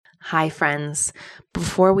Hi, friends.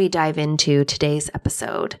 Before we dive into today's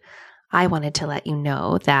episode, I wanted to let you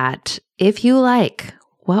know that if you like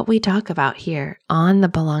what we talk about here on the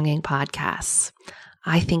Belonging Podcasts,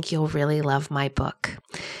 I think you'll really love my book.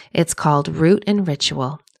 It's called Root and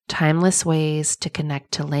Ritual: Timeless Ways to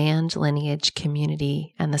Connect to Land, Lineage,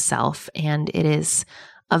 Community, and the Self. And it is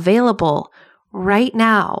available right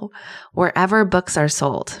now wherever books are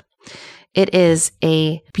sold. It is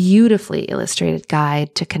a beautifully illustrated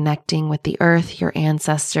guide to connecting with the earth, your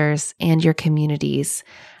ancestors, and your communities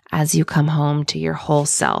as you come home to your whole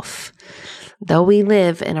self. Though we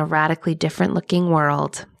live in a radically different looking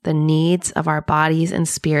world, the needs of our bodies and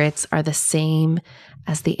spirits are the same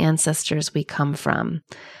as the ancestors we come from.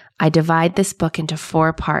 I divide this book into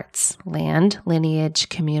 4 parts: land, lineage,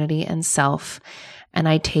 community, and self. And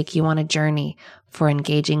I take you on a journey for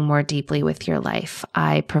engaging more deeply with your life.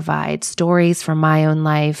 I provide stories from my own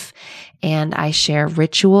life, and I share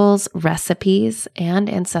rituals, recipes, and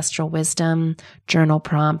ancestral wisdom, journal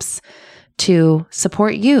prompts to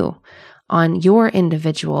support you on your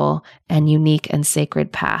individual and unique and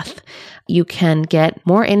sacred path. You can get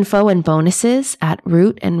more info and bonuses at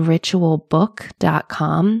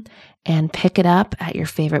rootandritualbook.com and pick it up at your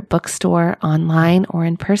favorite bookstore, online, or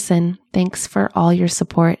in person. Thanks for all your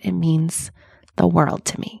support. It means the world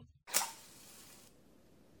to me.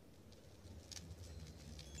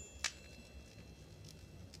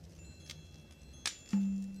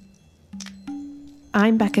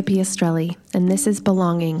 I'm Becca Piastrelli, and this is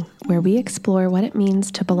Belonging, where we explore what it means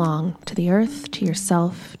to belong to the earth, to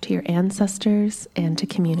yourself, to your ancestors, and to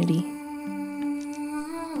community.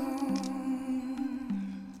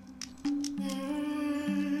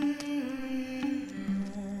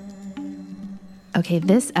 Okay,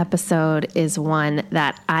 this episode is one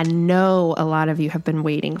that I know a lot of you have been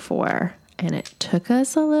waiting for, and it took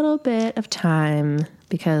us a little bit of time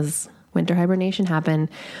because winter hibernation happened,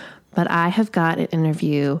 but I have got an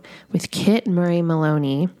interview with Kit Murray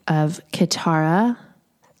Maloney of Kitara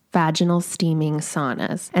Vaginal Steaming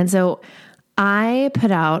Saunas. And so I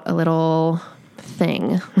put out a little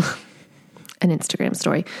thing, an Instagram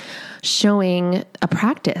story, showing a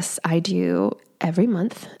practice I do every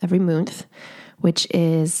month, which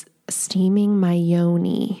is steaming my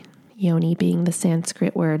yoni. Yoni being the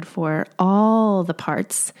Sanskrit word for all the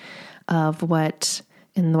parts of what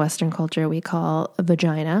in the Western culture we call a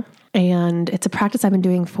vagina. And it's a practice I've been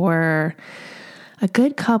doing for a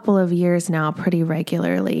good couple of years now, pretty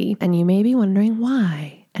regularly. And you may be wondering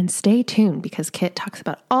why. And stay tuned, because Kit talks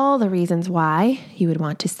about all the reasons why you would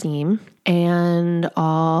want to steam and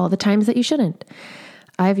all the times that you shouldn't.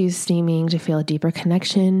 I've used steaming to feel a deeper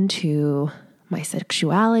connection to my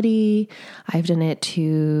sexuality. I've done it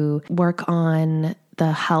to work on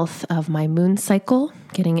the health of my moon cycle,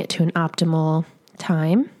 getting it to an optimal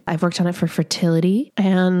time. I've worked on it for fertility,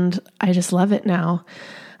 and I just love it now.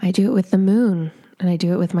 I do it with the moon, and I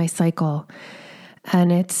do it with my cycle,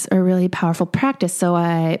 and it's a really powerful practice. So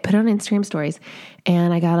I put it on Instagram stories,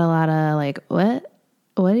 and I got a lot of like, what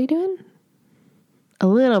are you doing? A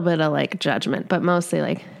little bit of like judgment, but mostly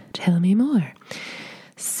like, tell me more.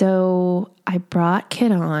 So I brought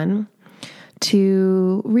Kit on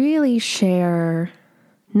to really share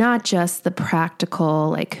not just the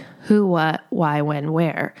practical, like who, what, why, when,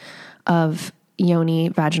 where of yoni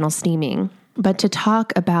vaginal steaming, but to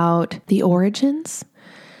talk about the origins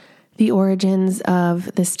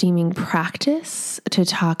of the steaming practice, to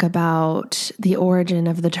talk about the origin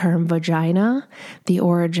of the term vagina, the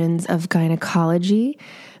origins of gynecology,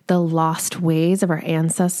 the lost ways of our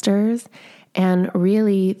ancestors, and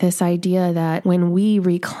really this idea that when we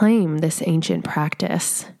reclaim this ancient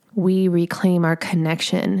practice, we reclaim our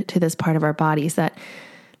connection to this part of our bodies that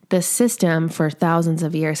the system for thousands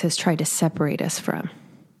of years has tried to separate us from.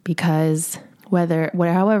 Because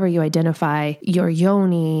however you identify your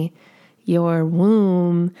yoni, your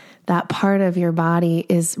womb, that part of your body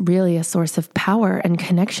is really a source of power and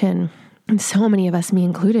connection. And so many of us, me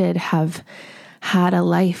included, have had a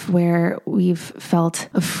life where we've felt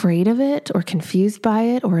afraid of it or confused by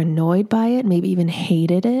it or annoyed by it, maybe even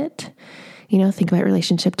hated it. You know, think about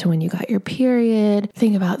relationship to when you got your period.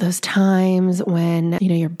 Think about those times when,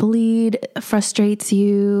 your bleed frustrates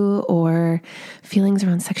you, or feelings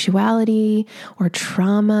around sexuality or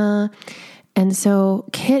trauma. And so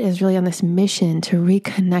Kit is really on this mission to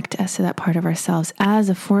reconnect us to that part of ourselves as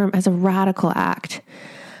a radical act,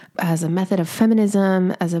 as a method of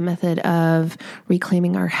feminism, as a method of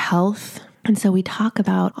reclaiming our health. And so we talk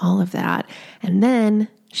about all of that. And then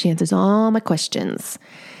she answers all my questions.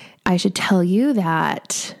 I should tell you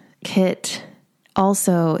that Kit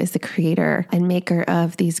also is the creator and maker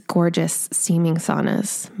of these gorgeous steaming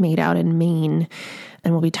saunas made out in Maine.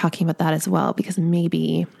 And we'll be talking about that as well, because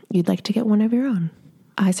maybe you'd like to get one of your own.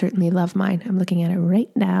 I certainly love mine. I'm looking at it right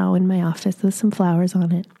now in my office with some flowers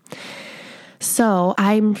on it. So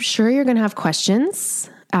I'm sure you're going to have questions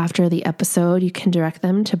after the episode. You can direct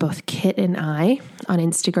them to both Kit and I on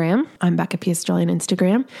Instagram. I'm Becca Piastrelli on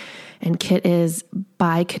Instagram. And Kit is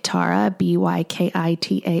by Kitara,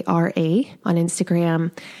 BYKITARA on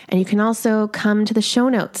Instagram. And you can also come to the show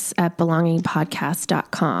notes at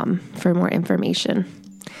belongingpodcast.com for more information.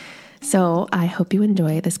 So I hope you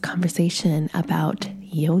enjoy this conversation about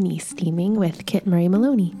yoni steaming with Kit Marie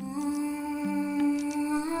Maloney.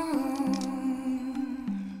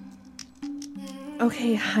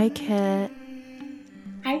 Okay, hi Kit.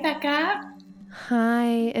 Hi Becca.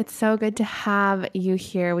 Hi, it's so good to have you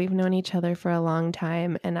here. We've known each other for a long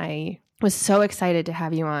time, and I was so excited to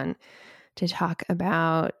have you on to talk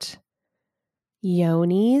about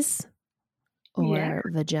yonis or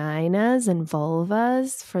vaginas and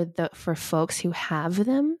vulvas for folks who have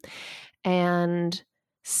them, and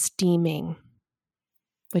steaming,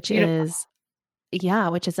 which is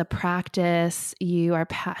a practice you are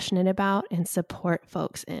passionate about and support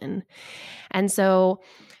folks in. And so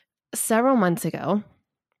several months ago,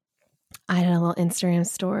 I had a little Instagram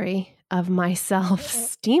story of myself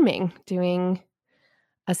steaming, doing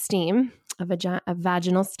a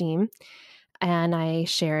vaginal steam. And I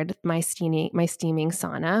shared my steaming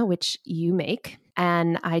sauna, which you make.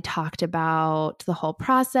 And I talked about the whole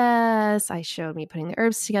process. I showed me putting the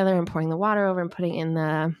herbs together and pouring the water over and putting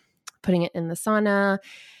it in the sauna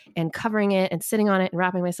and covering it and sitting on it and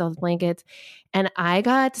wrapping myself with blankets. And I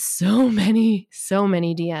got so many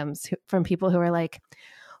DMs from people who are like,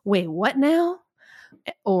 wait, what now?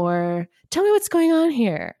 Or tell me what's going on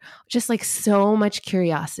here. Just like so much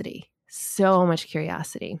curiosity.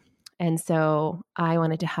 And so I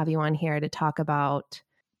wanted to have you on here to talk about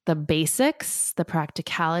the basics, the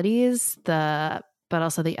practicalities, but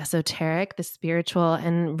also the esoteric, the spiritual,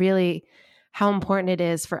 and really how important it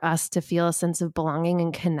is for us to feel a sense of belonging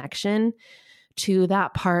and connection to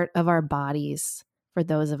that part of our bodies, for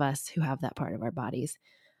those of us who have that part of our bodies.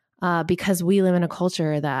 Because we live in a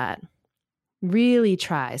culture that really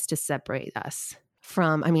tries to separate us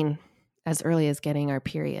from, as early as getting our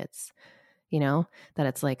periods, that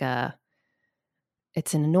it's like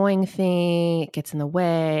it's an annoying thing, it gets in the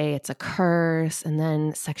way, it's a curse, and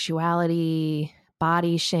then sexuality,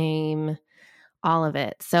 body shame, all of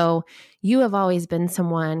it. So you have always been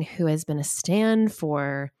someone who has been a stand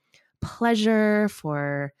for pleasure,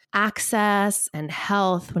 for access and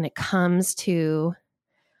health when it comes to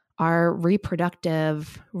our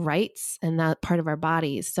reproductive rights and that part of our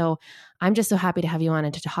bodies. So I'm just so happy to have you on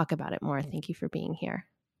and to talk about it more. Thank you for being here.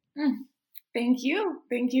 Thank you.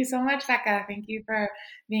 Thank you so much, Becca. Thank you for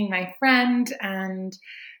being my friend, and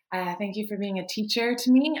thank you for being a teacher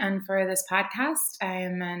to me and for this podcast. I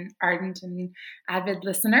am an ardent and avid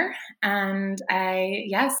listener, and I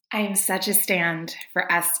am such a stand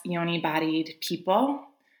for us yoni-bodied people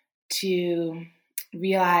to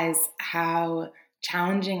realize how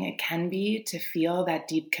challenging it can be to feel that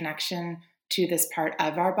deep connection to this part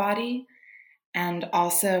of our body, and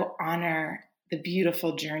also honor the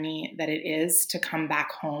beautiful journey that it is to come back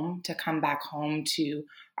home to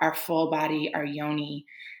our full body, our yoni,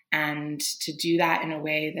 and to do that in a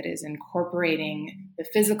way that is incorporating the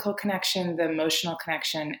physical connection, the emotional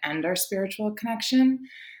connection, and our spiritual connection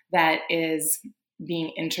that is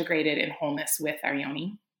being integrated in wholeness with our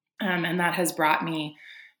yoni. And that has brought me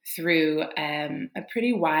through a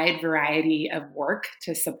pretty wide variety of work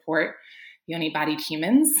to support yoni-bodied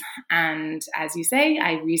humans. And as you say,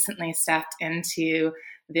 I recently stepped into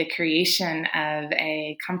the creation of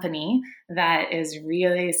a company that is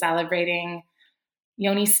really celebrating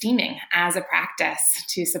yoni steaming as a practice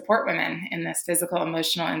to support women in this physical,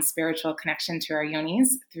 emotional, and spiritual connection to our yonis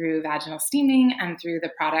through vaginal steaming and through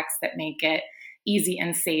the products that make it easy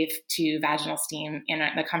and safe to vaginal steam in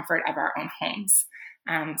the comfort of our own homes.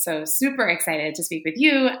 So super excited to speak with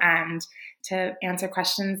you and to answer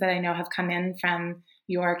questions that I know have come in from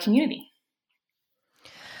your community.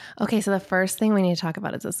 Okay, so the first thing we need to talk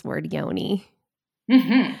about is this word yoni.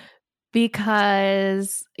 Mm-hmm.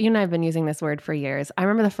 Because you and I have been using this word for years. I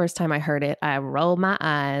remember the first time I heard it, I rolled my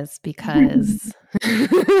eyes because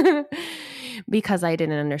because I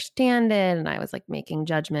didn't understand it, and I was like making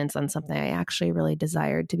judgments on something I actually really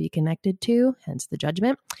desired to be connected to, hence the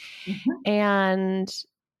judgment. Mm-hmm. And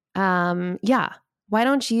why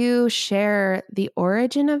don't you share the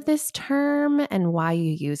origin of this term and why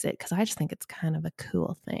you use it? Because I just think it's kind of a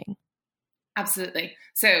cool thing. Absolutely.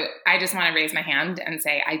 So I just want to raise my hand and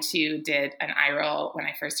say I too did an eye roll when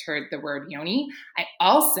I first heard the word yoni. I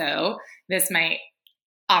also, this might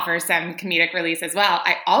offer some comedic release as well.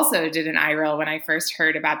 I also did an eye roll when I first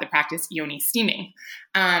heard about the practice yoni steaming.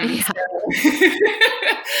 Yeah.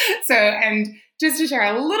 And just to share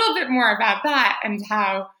a little bit more about that and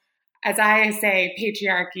how, as I say,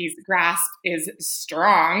 patriarchy's grasp is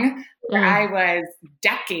strong. I was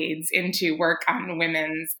decades into work on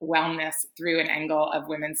women's wellness through an angle of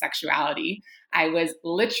women's sexuality. I was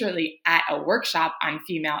literally at a workshop on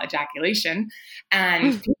female ejaculation,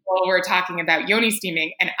 and people were talking about yoni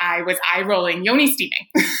steaming, and I was eye rolling yoni steaming.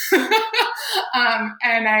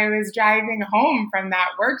 And I was driving home from that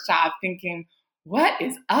workshop thinking, what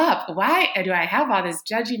is up? Why do I have all this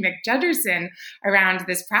judgy McJudgerson around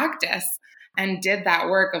this practice? And did that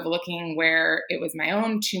work of looking where it was my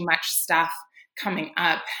own too much stuff coming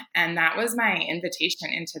up. And that was my invitation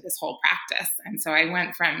into this whole practice. And so I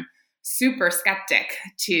went from super skeptic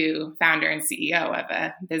to founder and CEO of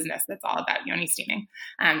a business that's all about yoni steaming.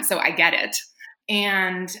 So I get it.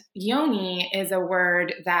 And yoni is a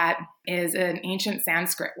word that is an ancient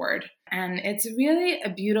Sanskrit word. And it's really a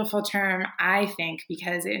beautiful term, I think,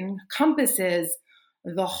 because it encompasses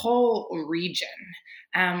the whole region.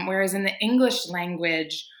 Whereas in the English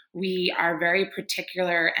language, we are very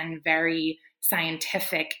particular and very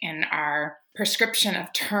scientific in our prescription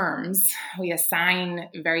of terms. We assign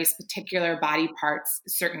very particular body parts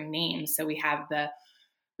certain names. So we have the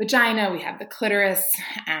vagina, we have the clitoris,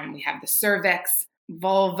 we have the cervix.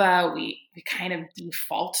 Vulva, we kind of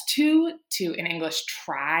default to in English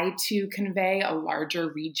try to convey a larger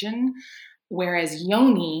region, whereas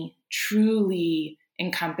yoni truly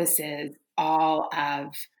encompasses all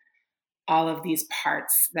of these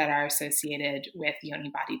parts that are associated with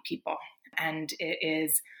yoni-bodied people. And it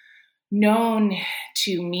is known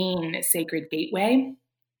to mean sacred gateway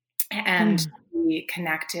and be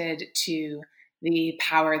connected to the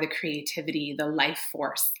power, the creativity, the life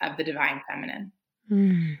force of the divine feminine.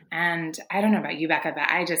 And I don't know about you, Becca, but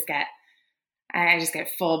I just get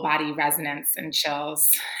full body resonance and chills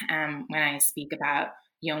when I speak about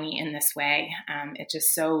yoni in this way. It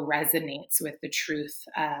just so resonates with the truth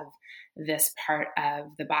of this part of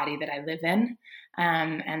the body that I live in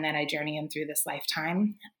and that I journey in through this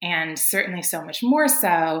lifetime. And certainly so much more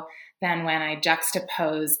so than when I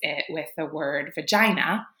juxtapose it with the word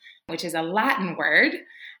vagina, which is a Latin word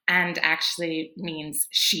and actually means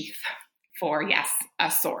sheath. For, yes, a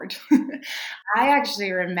sword. I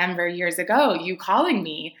actually remember years ago you calling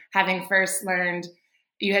me, having first learned,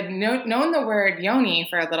 you had known the word yoni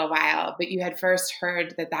for a little while, but you had first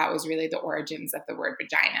heard that was really the origins of the word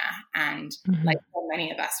vagina. And like so many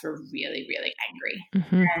of us were really, really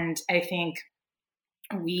angry. And I think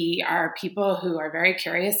we are people who are very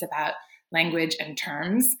curious about language and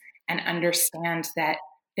terms and understand that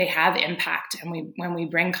they have impact. And when we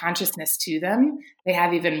bring consciousness to them, they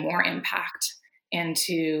have even more impact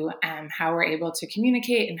into how we're able to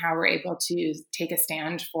communicate and how we're able to take a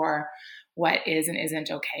stand for what is and isn't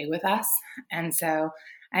okay with us. And so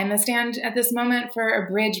I'm a stand at this moment for a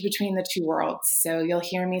bridge between the two worlds. So you'll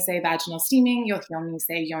hear me say vaginal steaming. You'll hear me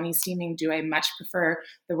say yoni steaming. Do I much prefer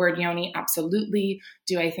the word yoni? Absolutely.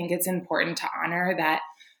 Do I think it's important to honor that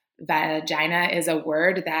vagina is a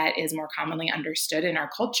word that is more commonly understood in our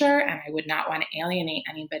culture, and I would not want to alienate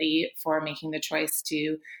anybody for making the choice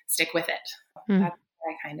to stick with it. That's where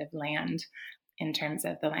I kind of land in terms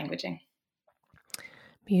of the languaging.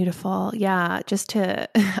 Beautiful. Yeah.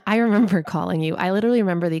 I remember calling you. I literally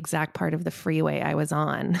remember the exact part of the freeway I was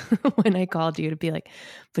on when I called you to be like,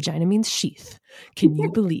 vagina means sheath. Can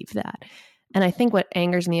you believe that? And I think what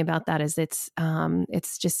angers me about that is it's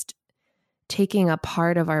just taking a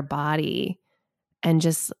part of our body and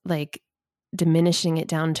just like diminishing it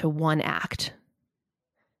down to one act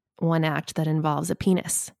that involves a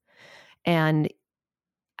penis. And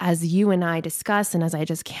as you and I discuss, and as I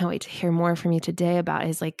just can't wait to hear more from you today about,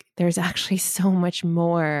 is like, there's actually so much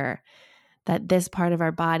more that this part of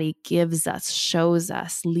our body gives us, shows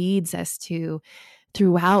us, leads us to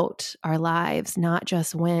throughout our lives, not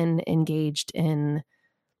just when engaged in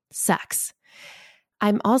sex.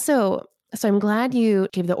 I'm glad you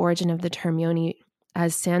gave the origin of the term yoni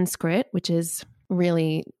as Sanskrit, which is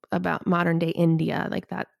really about modern day India, like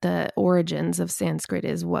that. The origins of Sanskrit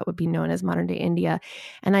is what would be known as modern day India.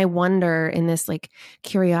 And I wonder, in this like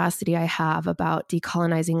curiosity I have about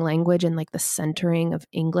decolonizing language and like the centering of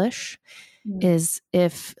English, is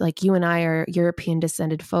if like you and I are European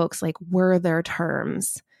descended folks, like were there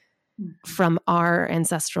terms from our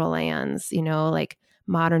ancestral lands, like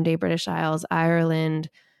modern day British Isles, Ireland,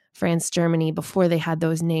 France, Germany, before they had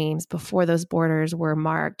those names, before those borders were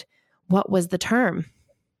marked, what was the term,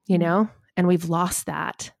 you know? And we've lost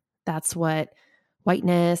that. That's what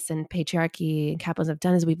whiteness and patriarchy and capitalism have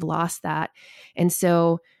done, is we've lost that. And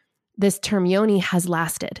so this term yoni has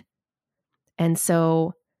lasted. And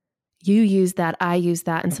so you use that, I use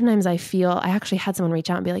that. And sometimes I actually had someone reach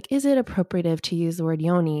out and be like, is it appropriative to use the word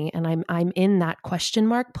yoni? And I'm in that question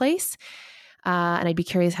mark place. And I'd be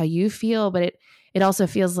curious how you feel, but it also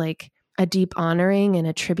feels like a deep honoring and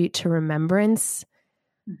a tribute to remembrance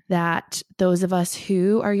that those of us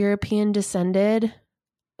who are European descended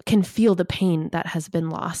can feel the pain that has been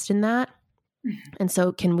lost in that. And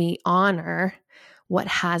so can we honor what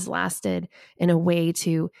has lasted in a way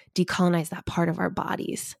to decolonize that part of our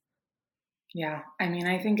bodies? Yeah. I mean,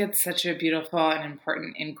 I think it's such a beautiful and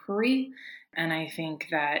important inquiry. And I think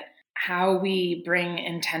that how we bring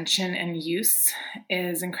intention and use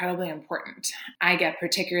is incredibly important. I get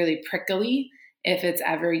particularly prickly if it's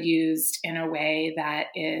ever used in a way that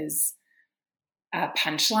is a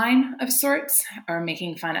punchline of sorts, or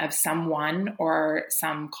making fun of someone or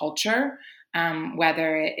some culture,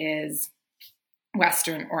 whether it is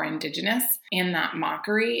Western or Indigenous. In that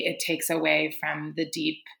mockery, it takes away from the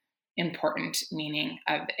deep, important meaning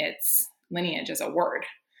of its lineage as a word.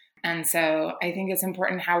 And so I think it's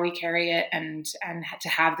important how we carry it and to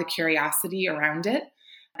have the curiosity around it.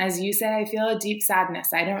 As you say, I feel a deep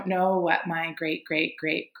sadness. I don't know what my great, great,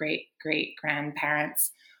 great, great, great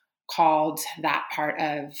grandparents called that part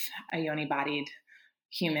of a yoni-bodied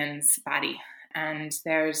human's body. And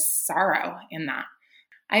there's sorrow in that.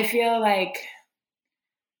 I feel like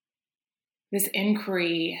this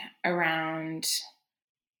inquiry around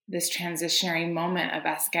this transitionary moment of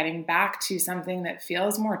us getting back to something that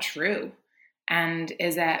feels more true. And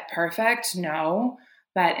is it perfect? No.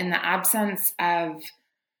 But in the absence of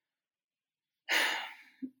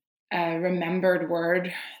a remembered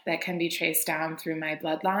word that can be traced down through my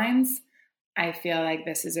bloodlines, I feel like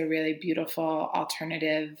this is a really beautiful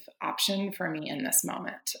alternative option for me in this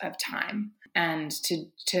moment of time. And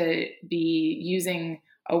to be using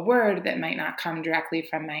a word that might not come directly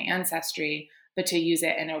from my ancestry, but to use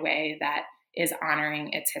it in a way that is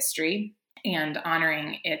honoring its history and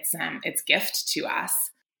honoring its gift to us,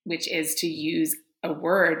 which is to use a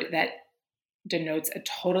word that denotes a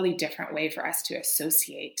totally different way for us to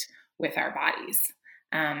associate with our bodies.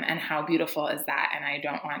 And how beautiful is that? And I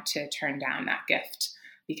don't want to turn down that gift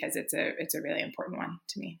because it's a really important one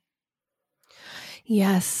to me.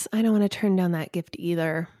 Yes, I don't want to turn down that gift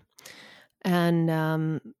either.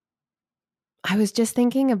 And I was just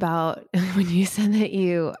thinking about when you said that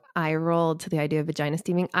you eye rolled to the idea of vagina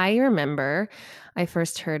steaming. I remember I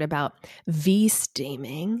first heard about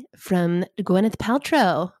V-steaming from Gwyneth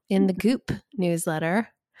Paltrow in the Goop newsletter.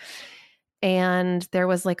 And there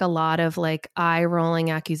was like a lot of like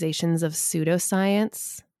eye-rolling accusations of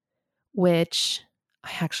pseudoscience, which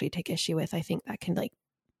I actually take issue with. I think that can like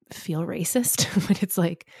feel racist, but it's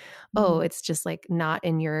like, oh, it's just like not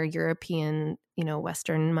in your European,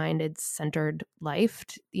 Western-minded centered life.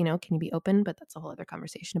 Can you be open? But that's a whole other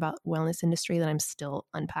conversation about wellness industry that I'm still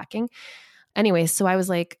unpacking. Anyway, so I was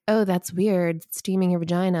like, oh, that's weird. Steaming your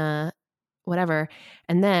vagina, whatever.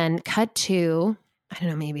 And then cut to, I don't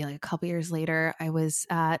know, maybe like a couple years later, I was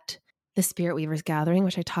at the Spirit Weavers gathering,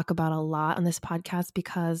 which I talk about a lot on this podcast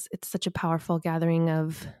because it's such a powerful gathering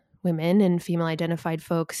of women and female identified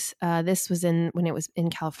folks. This was when it was in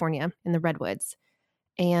California in the Redwoods.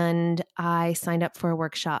 And I signed up for a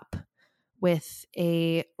workshop with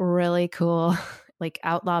a really cool like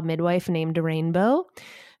outlaw midwife named Rainbow,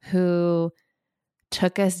 who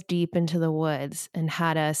took us deep into the woods and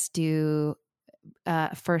had us do,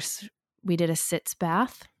 first we did a sitz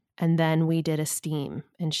bath and then we did a steam.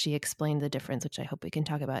 And she explained the difference, which I hope we can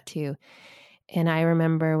talk about too. And I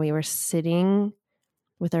remember we were sitting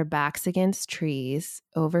with our backs against trees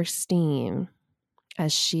over steam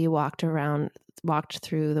as she walked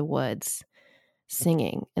through the woods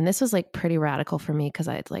singing. And this was like pretty radical for me because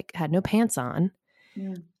I had no pants on.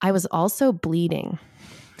 Yeah. I was also bleeding.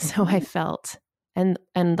 So I felt, and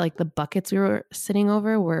like the buckets we were sitting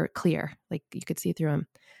over were clear, like you could see through them.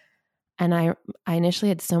 And I initially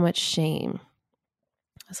had so much shame.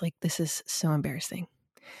 I was like, this is so embarrassing.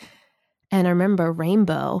 And I remember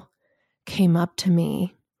Rainbow came up to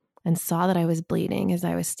me and saw that I was bleeding as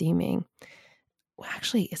I was steaming. Well,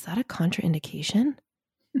 actually, is that a contraindication?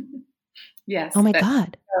 Yes. Oh my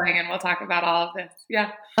God. And we'll talk about all of this.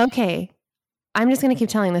 Yeah. Okay. I'm just going to keep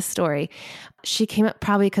telling this story. She came up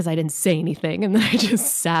probably because I didn't say anything and then I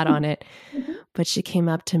just sat on it. But she came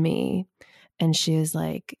up to me and she was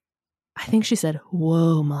like, I think she said,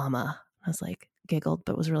 "Whoa, mama." I was like, giggled,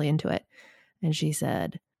 but was really into it. And she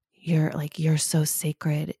said, you're so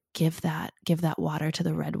sacred. Give that water to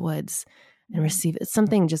the redwoods and receive it.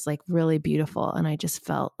 Something just like really beautiful. And I just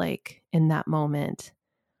felt like in that moment,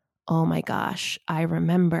 oh my gosh, I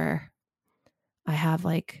remember. I have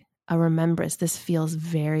like a remembrance. This feels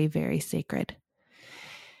very, very sacred.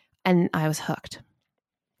 And I was hooked.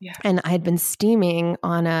 Yeah. And I had been steaming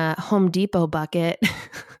on a Home Depot bucket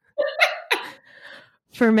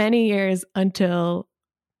for many years until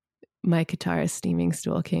my Katara steaming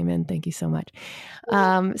stool came in. Thank you so much.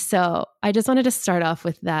 So I just wanted to start off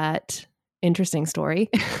with that interesting story.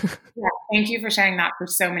 Yeah, thank you for sharing that for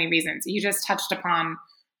so many reasons. You just touched upon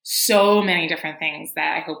so many different things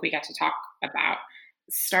that I hope we get to talk about,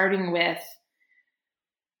 starting with,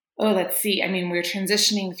 let's see. I mean, we're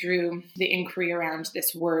transitioning through the inquiry around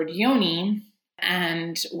this word yoni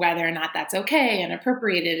and whether or not that's okay and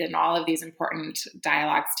appropriated and all of these important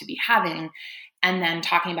dialogues to be having, and then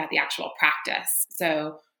talking about the actual practice.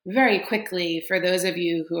 So very quickly, for those of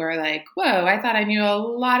you who are like, whoa, I thought I knew a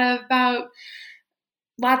lot about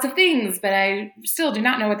lots of things, but I still do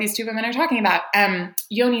not know what these two women are talking about.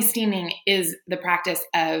 Yoni steaming is the practice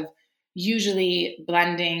of usually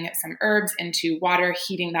blending some herbs into water,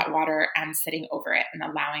 heating that water and sitting over it and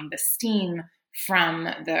allowing the steam from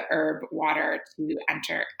the herb water to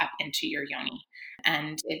enter up into your yoni.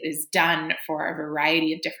 And it is done for a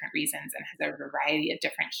variety of different reasons and has a variety of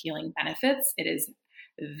different healing benefits. It is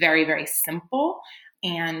very, very simple.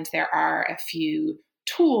 And there are a few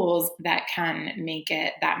tools that can make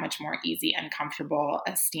it that much more easy and comfortable.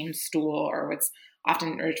 A steam stool, or what's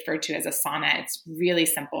often referred to as a sauna, it's really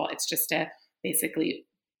simple. It's just a basically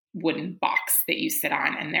wooden box that you sit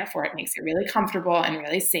on, and therefore it makes it really comfortable and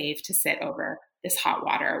really safe to sit over this hot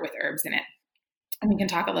water with herbs in it. And we can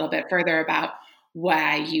talk a little bit further about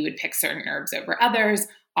why you would pick certain herbs over others.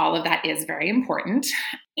 All of that is very important.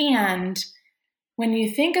 And when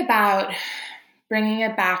you think about bringing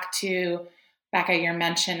it back to, Becca, your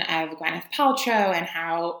mention of Gwyneth Paltrow and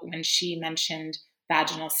how when she mentioned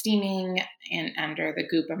vaginal steaming under the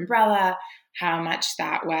Goop umbrella, how much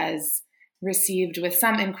that was received with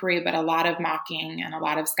some inquiry, but a lot of mocking and a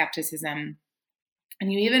lot of skepticism.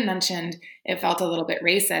 And you even mentioned it felt a little bit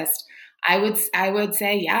racist. I would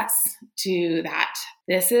say yes to that.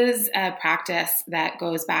 This is a practice that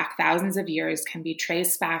goes back thousands of years, can be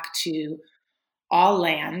traced back to all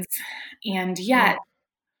lands, and yet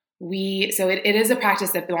it is a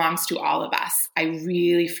practice that belongs to all of us. I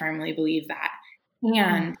really firmly believe that.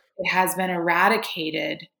 And it has been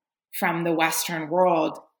eradicated from the Western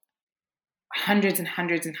world hundreds and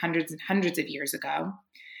hundreds and hundreds and hundreds of years ago.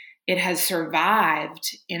 It has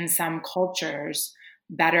survived in some cultures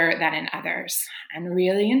better than in others. And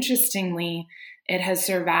really interestingly, it has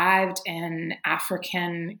survived in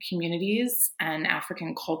African communities and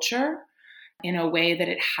African culture in a way that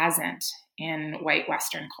it hasn't in white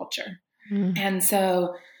Western culture. And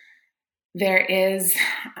so there is,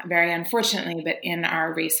 very unfortunately, but in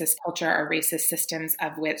our racist culture, our racist systems,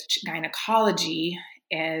 of which gynecology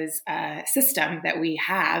is a system that we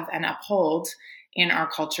have and uphold in our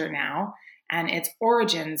culture now. And its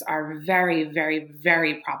origins are very, very,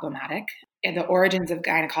 very problematic. The origins of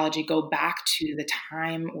gynecology go back to the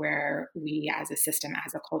time where we as a system,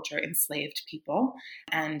 as a culture, enslaved people.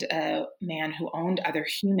 And a man who owned other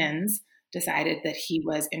humans decided that he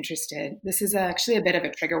was interested. This is actually a bit of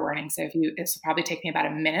a trigger warning. So this will probably take me about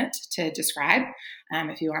a minute to describe.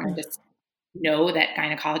 If you want to just know that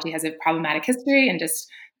gynecology has a problematic history and just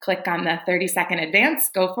click on the 30-second advance,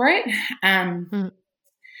 go for it.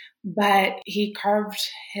 But he carved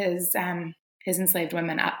his enslaved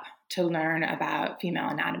women up to learn about female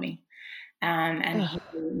anatomy. And he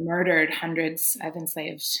murdered hundreds of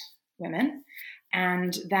enslaved women.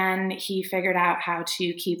 And then he figured out how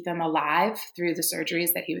to keep them alive through the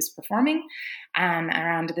surgeries that he was performing.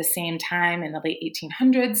 Around the same time in the late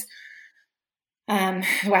 1800s,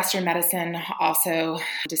 Western medicine also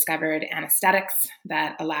discovered anesthetics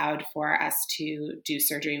that allowed for us to do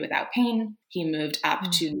surgery without pain. He moved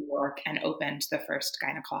up to New York and opened the first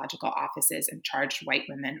gynecological offices and charged white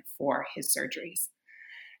women for his surgeries.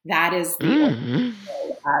 That is the origin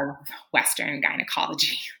of Western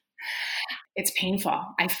gynecology. It's painful.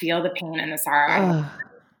 I feel the pain and the sorrow.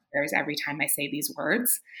 There's every time I say these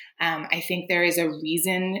words. I think there is a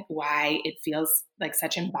reason why it feels like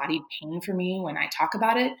such embodied pain for me when I talk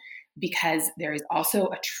about it, because there is also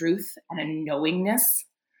a truth and a knowingness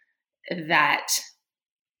that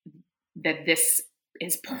this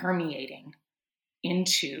is permeating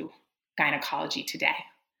into gynecology today.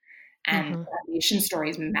 And foundation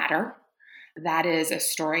stories matter. That is a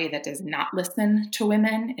story that does not listen to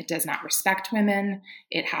women. It does not respect women.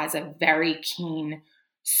 It has a very keen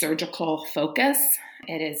surgical focus.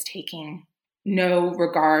 It is taking no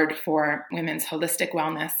regard for women's holistic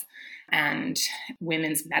wellness and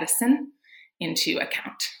women's medicine into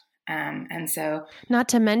account. And so, not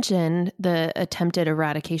to mention the attempted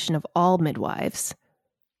eradication of all midwives.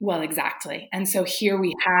 Well, exactly. And so here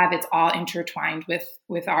we have, it's all intertwined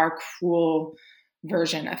with our cruel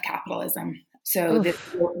version of capitalism. So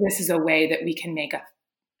this is a way that we can make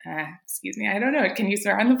excuse me, I don't know. Can you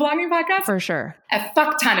swear on the blogging podcast? For sure. A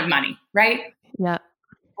fuck ton of money, right? Yeah.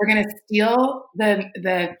 We're going to steal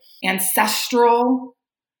the ancestral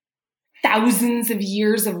thousands of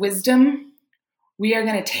years of wisdom. We are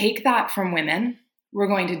going to take that from women. We're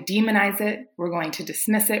going to demonize it. We're going to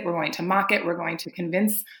dismiss it. We're going to mock it. We're going to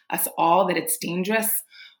convince us all that it's dangerous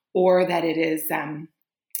or that it is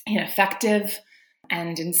ineffective.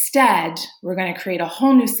 And instead, we're going to create a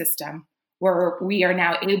whole new system where we are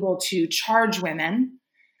now able to charge women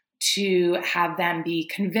to have them be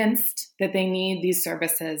convinced that they need these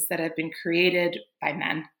services that have been created by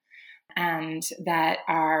men and that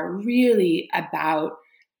are really about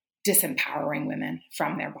disempowering women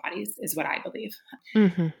from their bodies, is what I believe.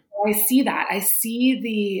 Mm-hmm. I see that. I see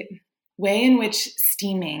the way in which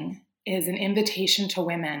steaming is an invitation to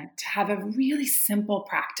women to have a really simple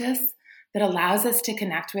practice that allows us to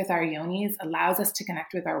connect with our yonis, allows us to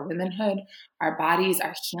connect with our womanhood, our bodies,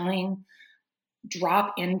 our healing,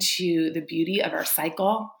 drop into the beauty of our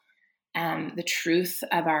cycle and the truth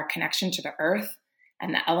of our connection to the earth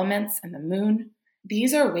and the elements and the moon.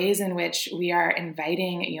 These are ways in which we are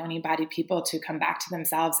inviting yoni-bodied people to come back to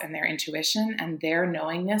themselves and their intuition and their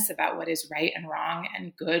knowingness about what is right and wrong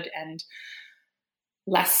and good and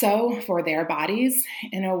less so for their bodies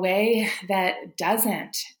in a way that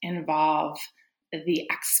doesn't involve the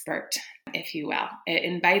expert, if you will. It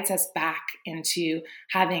invites us back into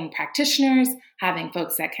having practitioners, having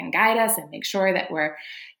folks that can guide us and make sure that we're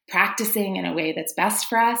practicing in a way that's best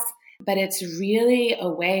for us. But it's really a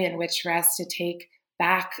way in which for us to take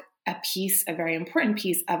back a very important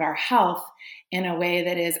piece of our health in a way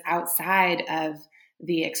that is outside of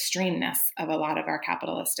the extremeness of a lot of our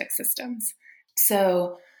capitalistic systems.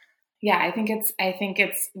 So yeah, I think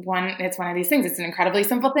it's one of these things. It's an incredibly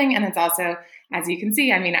simple thing. And it's also, as you can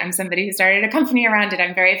see, I mean, I'm somebody who started a company around it.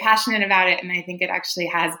 I'm very passionate about it. And I think it actually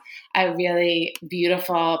has a really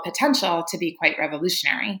beautiful potential to be quite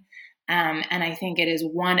revolutionary. And I think it is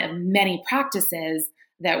one of many practices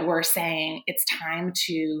that we're saying it's time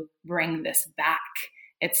to bring this back.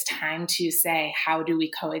 It's time to say, how do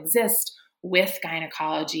we coexist with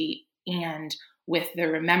gynecology and with the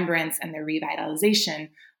remembrance and the revitalization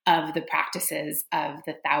of the practices of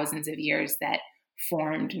the thousands of years that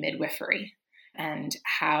formed midwifery? And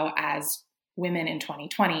how, as women in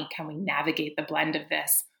 2020, can we navigate the blend of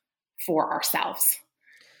this for ourselves?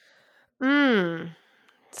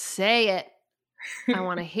 Say it. I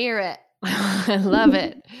want to hear it. I love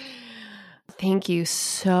it. Thank you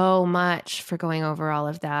so much for going over all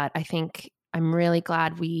of that. I think I'm really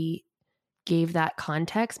glad we gave that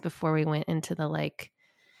context before we went into the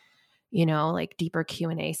deeper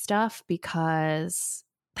Q&A stuff, because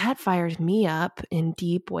that fires me up in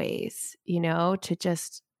deep ways, to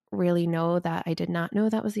just really know that I did not know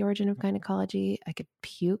that was the origin of gynecology. I could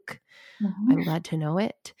puke. Mm-hmm. I'm glad to know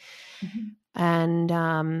it. Mm-hmm. And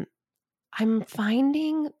I'm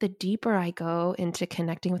finding the deeper I go into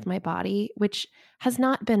connecting with my body, which has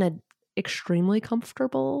not been an extremely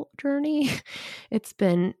comfortable journey. It's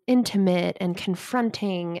been intimate and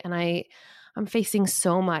confronting, and I'm facing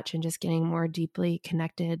so much and just getting more deeply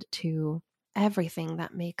connected to everything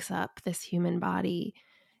that makes up this human body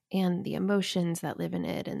and the emotions that live in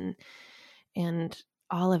it and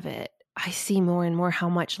all of it. I see more and more how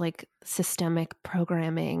much systemic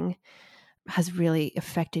programming has really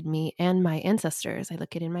affected me and my ancestors. I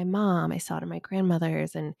look at it in my mom, I saw it in my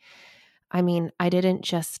grandmothers. And I mean, I didn't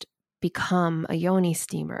just become a yoni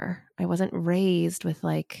steamer. I wasn't raised with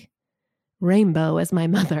rainbow as my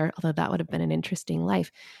mother, although that would have been an interesting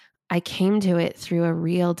life. I came to it through a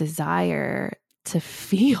real desire to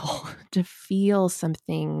feel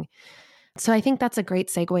something. So I think that's a great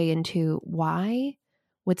segue into why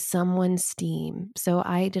would someone steam? So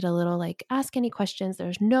I did a little ask any questions.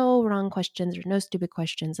 There's no wrong questions. There's no stupid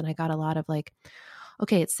questions. And I got a lot of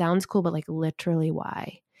okay, it sounds cool, but literally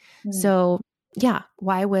why? Mm. So yeah,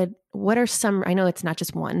 what are some, I know it's not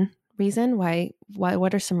just one reason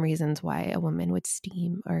what are some reasons why a woman would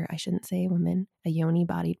steam, or I shouldn't say a woman, a yoni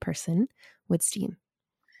bodied person would steam?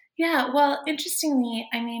 Yeah, well, interestingly,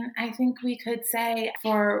 I mean, I think we could say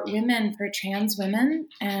for women, for trans women,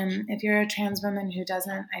 if you're a trans woman who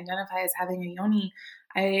doesn't identify as having a yoni,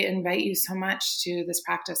 I invite you so much to this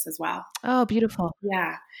practice as well. Oh, beautiful.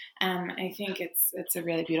 Yeah, I think it's a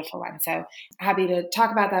really beautiful one. So happy to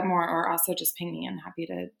talk about that more, or also just ping me and happy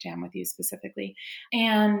to jam with you specifically.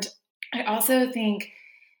 And I also think,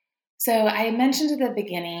 so I mentioned at the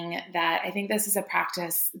beginning that I think this is a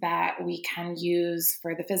practice that we can use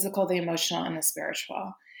for the physical, the emotional, and the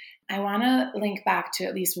spiritual. I want to link back to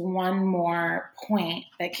at least one more point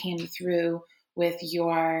that came through with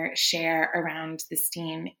your share around the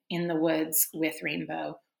steam in the woods with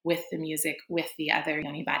Rainbow, with the music, with the other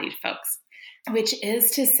yoni-bodied folks, which is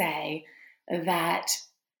to say that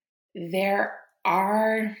there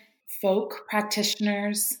are folk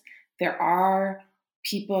practitioners, there are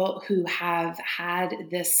people who have had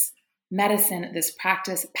this medicine, this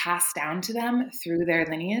practice passed down to them through their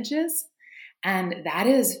lineages. And that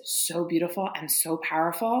is so beautiful and so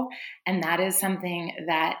powerful. And that is something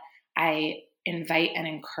that I invite and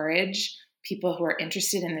encourage people who are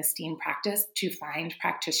interested in the steam practice to find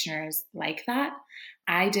practitioners like that.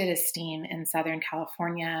 I did a steam in Southern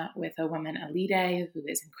California with a woman, Alide, who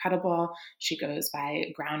is incredible. She goes by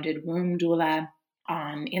Grounded Womb Doula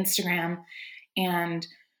on Instagram. And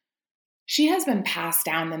she has been passed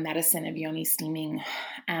down the medicine of yoni steaming.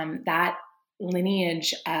 That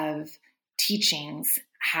lineage of teachings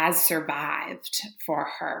has survived for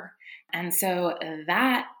her. And so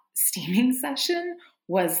that steaming session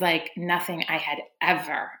was like nothing I had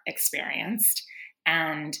ever experienced,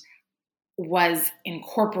 and was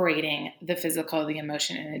incorporating the physical, the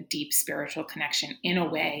emotion, and a deep spiritual connection in a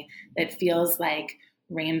way that feels like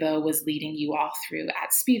Rainbow was leading you all through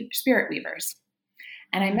at Spirit Weavers.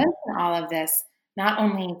 And I mention all of this not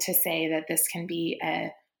only to say that this can be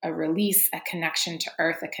a release, a connection to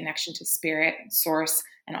earth, a connection to spirit, source,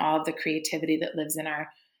 and all of the creativity that lives in our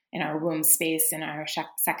womb space, in our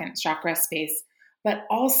second chakra space, but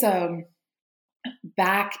also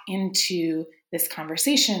back into this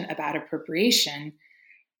conversation about appropriation.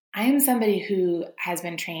 I am somebody who has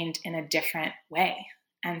been trained in a different way.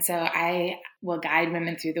 And so I will guide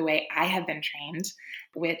women through the way I have been trained,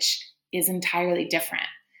 which is entirely different.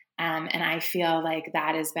 And I feel like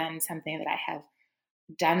that has been something that I have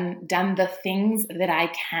done the things that I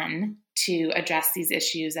can to address these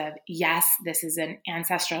issues of, yes, this is an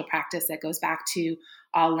ancestral practice that goes back to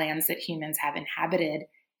all lands that humans have inhabited.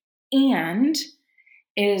 And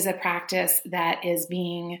it is a practice that is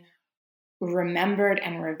being remembered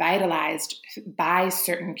and revitalized by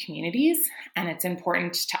certain communities, and it's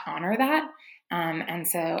important to honor that. And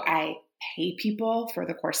so I pay people for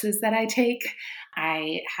the courses that I take.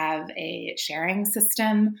 I have a sharing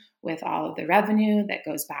system with all of the revenue that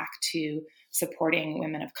goes back to supporting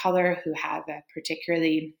women of color who have a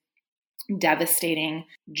particularly devastating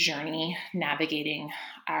journey navigating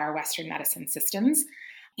our Western medicine systems.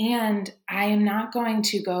 And I am not going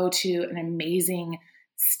to go to an amazing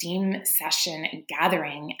steam session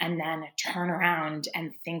gathering and then turn around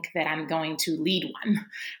and think that I'm going to lead one,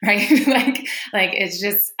 right? like it's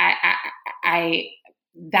just, I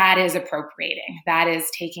that is appropriating. That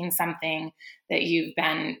is taking something that you've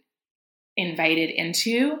been invited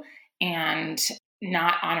into and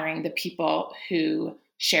not honoring the people who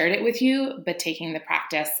shared it with you, but taking the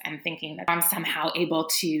practice and thinking that I'm somehow able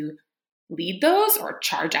to lead those or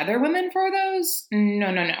charge other women for those.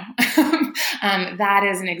 No. That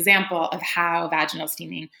is an example of how vaginal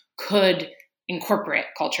steaming could incorporate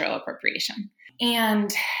cultural appropriation.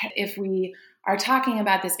 And if we are talking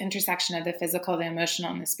about this intersection of the physical, the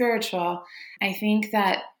emotional, and the spiritual, I think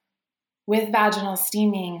that with vaginal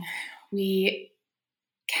steaming, we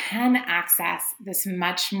can access this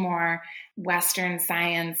much more Western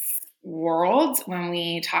science world when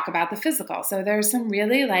we talk about the physical. So there's some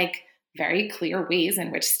really very clear ways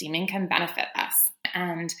in which steaming can benefit us.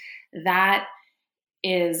 And that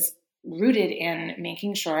is rooted in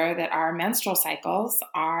making sure that our menstrual cycles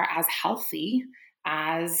are as healthy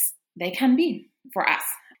as they can be for us.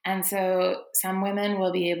 And so some women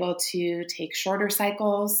will be able to take shorter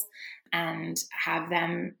cycles and have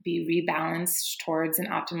them be rebalanced towards an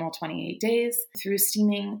optimal 28 days through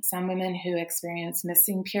steaming. Some women who experience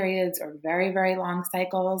missing periods or very, very long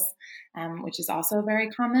cycles, which is also very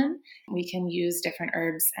common, we can use different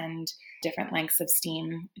herbs and different lengths of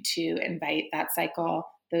steam to invite that cycle,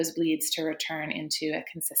 those bleeds, to return into a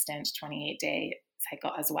consistent 28-day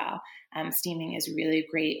cycle as well. Steaming is really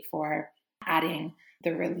great for adding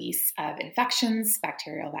the release of infections.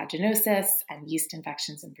 Bacterial vaginosis and yeast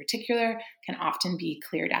infections in particular can often be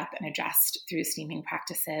cleared up and addressed through steaming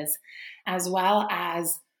practices, as well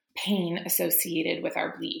as pain associated with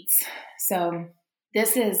our bleeds. So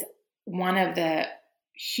this is one of the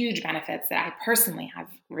huge benefits that I personally have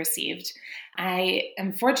received. I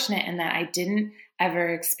am fortunate in that I didn't ever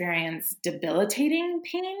experience debilitating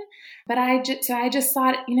pain, but I just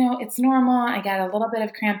thought, it's normal. I get a little bit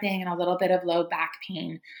of cramping and a little bit of low back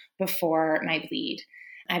pain before my bleed.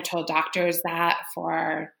 I've told doctors that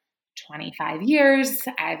for 25 years.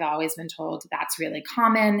 I've always been told that's really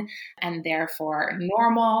common and therefore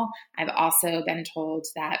normal. I've also been told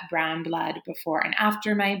that brown blood before and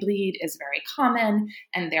after my bleed is very common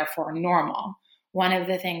and therefore normal. One of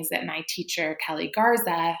the things that my teacher, Kelly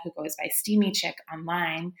Garza, who goes by Steamy Chick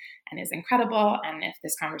online and is incredible, and if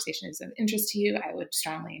this conversation is of interest to you, I would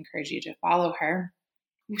strongly encourage you to follow her.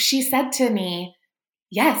 She said to me,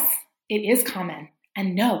 yes, it is common,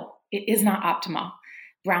 and no, it is not optimal.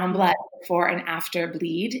 Brown blood before and after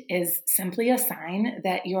bleed is simply a sign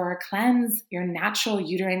that your cleanse, your natural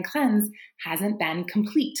uterine cleanse, hasn't been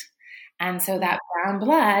complete. And so that brown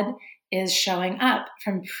blood is showing up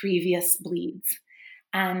from previous bleeds.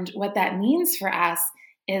 And what that means for us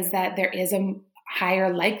is that there is a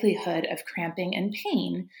higher likelihood of cramping and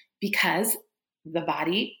pain because the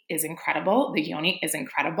body is incredible, the yoni is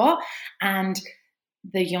incredible, and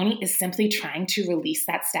the yoni is simply trying to release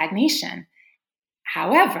that stagnation.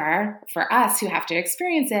 However, for us who have to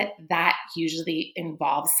experience it, that usually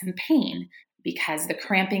involves some pain because the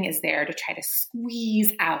cramping is there to try to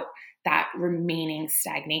squeeze out that remaining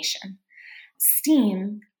stagnation.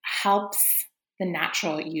 Steam helps the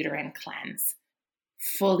natural uterine cleanse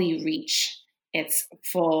fully reach its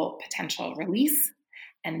full potential release,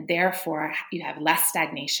 and therefore you have less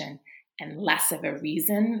stagnation and less of a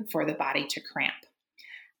reason for the body to cramp.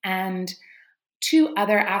 And two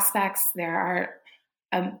other aspects, there are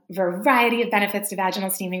a variety of benefits to vaginal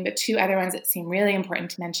steaming, but two other ones that seem really important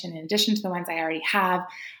to mention in addition to the ones I already have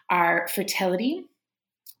are fertility.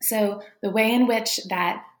 So the way in which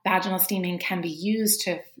that vaginal steaming can be used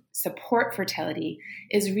to support fertility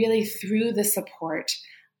is really through the support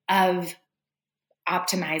of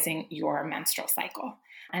optimizing your menstrual cycle.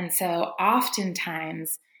 And so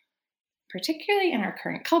oftentimes, particularly in our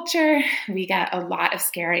current culture, we get a lot of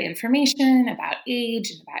scary information about age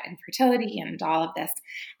and about infertility and all of this.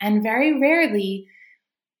 And very rarely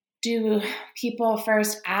do people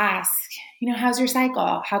first ask, how's your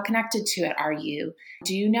cycle? How connected to it are you?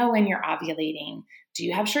 Do you know when you're ovulating? Do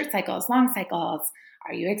you have short cycles, long cycles?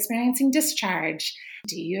 Are you experiencing discharge?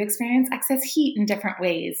 Do you experience excess heat in different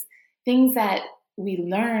ways? Things that we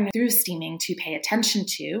learn through steaming to pay attention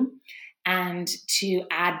to and to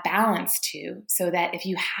add balance to, so that if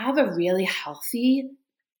you have a really healthy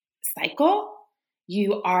cycle,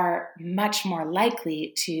 you are much more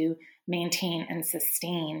likely to maintain and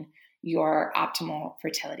sustain your optimal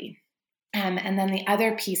fertility. And then the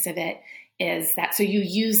other piece of it is that, so you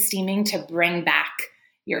use steaming to bring back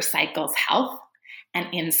your cycle's health, and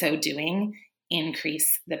in so doing,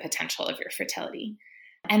 increase the potential of your fertility.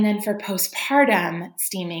 And then for postpartum,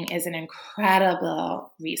 steaming is an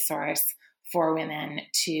incredible resource for women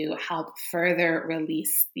to help further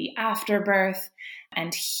release the afterbirth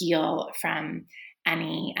and heal from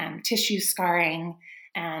any tissue scarring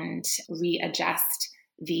and readjust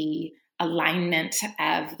the alignment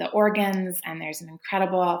of the organs. And there's an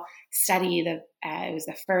incredible study that it was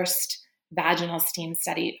the first vaginal steam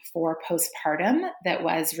study for postpartum that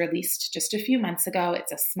was released just a few months ago.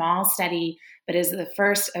 It's a small study, but is the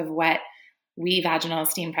first of what we vaginal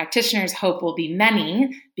steam practitioners hope will be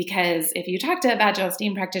many, because if you talk to a vaginal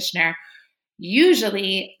steam practitioner,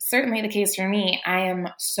 usually, certainly the case for me, I am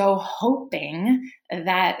so hoping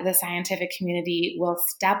that the scientific community will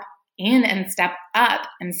step in and step up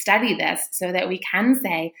and study this so that we can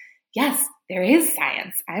say, yes, there is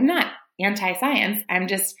science. I'm not anti-science. I'm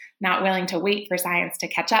just not willing to wait for science to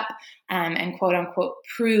catch up and quote unquote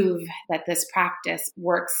prove that this practice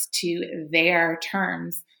works to their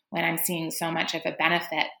terms when I'm seeing so much of a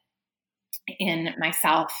benefit in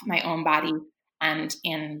myself, my own body, and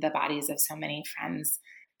in the bodies of so many friends,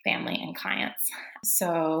 family, and clients.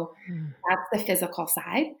 So that's the physical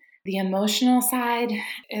side. The emotional side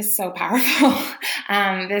is so powerful.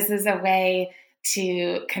 This is a way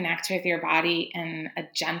to connect with your body in a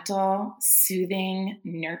gentle, soothing,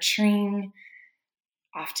 nurturing,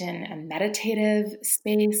 often a meditative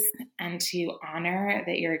space, and to honor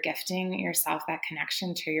that you're gifting yourself that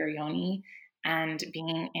connection to your yoni and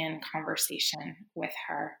being in conversation with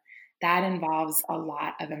her. That involves a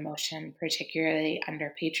lot of emotion, particularly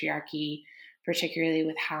under patriarchy, particularly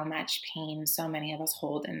with how much pain so many of us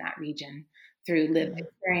hold in that region through lived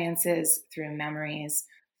experiences, through memories,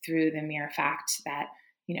 through the mere fact that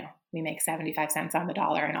we make 75 cents on the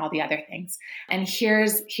dollar and all the other things. And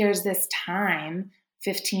here's this time,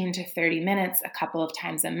 15 to 30 minutes, a couple of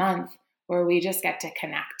times a month, where we just get to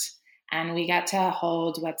connect and we get to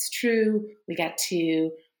hold what's true. We get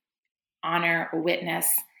to honor, witness,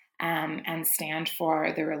 and stand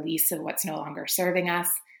for the release of what's no longer serving us.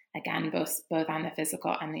 Again, both on the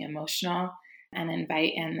physical and the emotional, and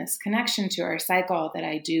invite in this connection to our cycle that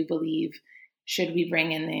I do believe, should we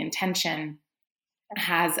bring in the intention,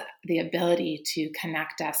 has the ability to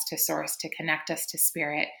connect us to source, to connect us to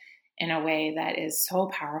spirit in a way that is so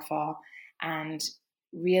powerful, and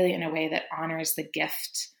really in a way that honors the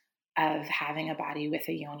gift of having a body with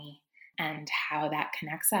a yoni, and how that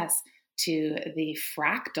connects us to the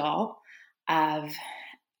fractal of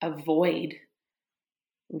a void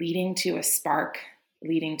leading to a spark,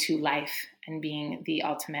 leading to life, and being the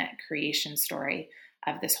ultimate creation story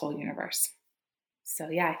of this whole universe. So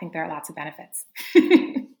yeah, I think there are lots of benefits.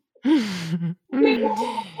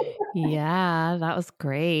 Yeah, that was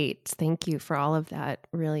great. Thank you for all of that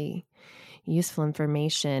really useful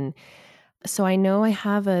information. So I know I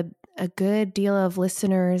have a good deal of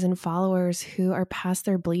listeners and followers who are past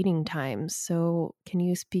their bleeding times. So can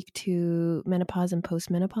you speak to menopause and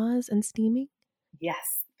postmenopause and steaming?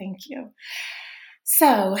 Yes, thank you.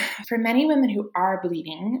 So for many women who are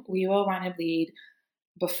bleeding, we will want to bleed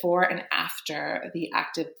before and after the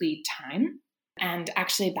active bleed time. And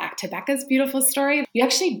actually, back to Becca's beautiful story,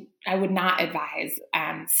 I would not advise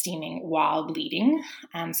steaming while bleeding.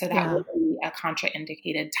 So that would be a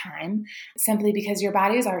contraindicated time, simply because your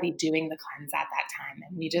body is already doing the cleanse at that time.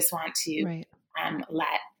 And we just want to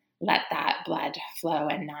let that blood flow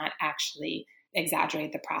and not actually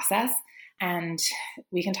exaggerate the process. And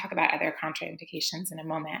we can talk about other contraindications in a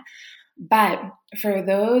moment. But for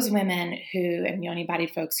those women and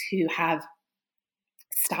yoni-bodied folks who have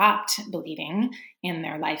stopped bleeding in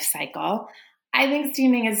their life cycle, I think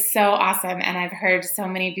steaming is so awesome. And I've heard so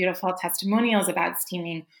many beautiful testimonials about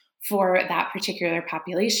steaming for that particular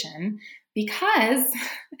population because,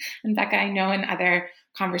 and Becca, I know in other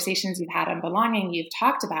conversations you've had on belonging, you've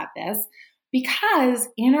talked about this, because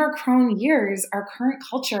in our crone years, our current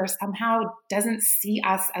culture somehow doesn't see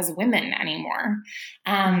us as women anymore.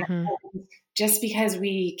 Just because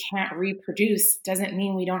we can't reproduce doesn't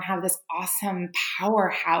mean we don't have this awesome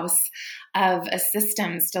powerhouse of a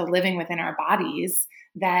system still living within our bodies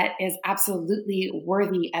that is absolutely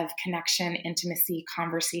worthy of connection, intimacy,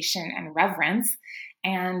 conversation, and reverence.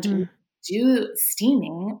 And we do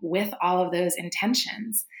steaming with all of those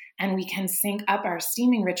intentions. And we can sync up our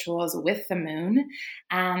steaming rituals with the moon.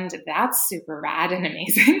 And that's super rad and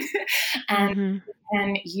amazing.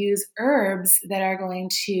 And use herbs that are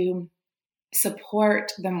going to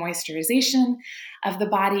support the moisturization of the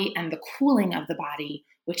body and the cooling of the body,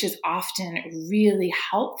 which is often really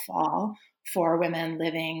helpful for women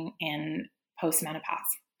living in postmenopause.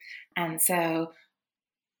 And so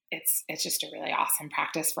it's just a really awesome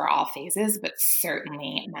practice for all phases, but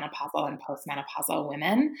certainly menopausal and postmenopausal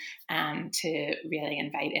women, to really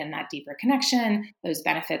invite in that deeper connection, those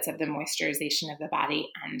benefits of the moisturization of the body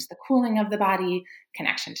and the cooling of the body,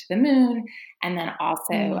 connection to the moon, and then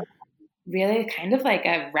also really kind of like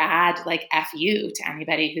a rad, like F you to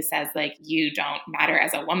anybody who says like, you don't matter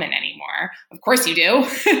as a woman anymore. Of course you do.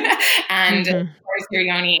 And of course your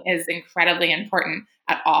yoni is incredibly important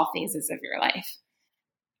at all phases of your life.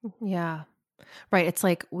 Yeah. Right. It's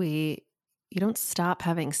like you don't stop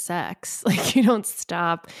having sex. Like you don't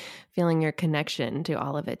stop feeling your connection to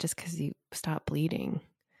all of it just because you stop bleeding.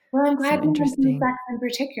 Well, I'm glad you mentioned sex in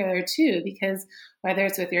particular too, because whether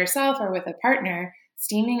it's with yourself or with a partner,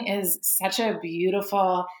 steaming is such a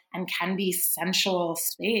beautiful and can be sensual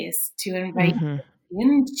space to invite you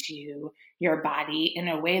into your body in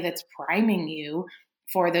a way that's priming you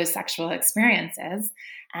for those sexual experiences,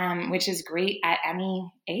 which is great at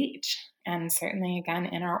any age. And certainly, again,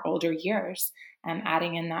 in our older years,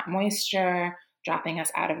 adding in that moisture, dropping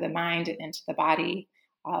us out of the mind and into the body,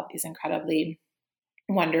 all of these incredibly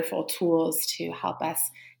wonderful tools to help us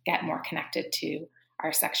get more connected to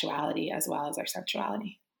our sexuality as well as our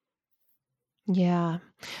sensuality. Yeah.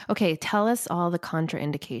 Okay. Tell us all the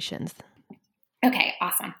contraindications. Okay,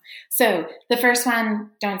 awesome. So the first one,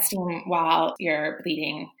 don't steam while you're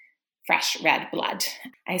bleeding fresh red blood.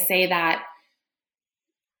 I say that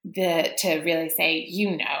to really say,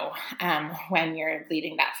 when you're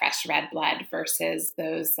bleeding that fresh red blood versus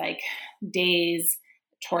those like days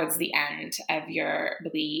towards the end of your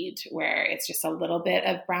bleed where it's just a little bit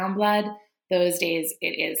of brown blood. Those days it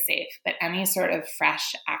is safe, but any sort of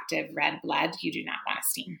fresh, active red blood, you do not want to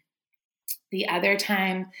steam. The other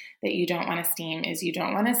time that you don't want to steam is you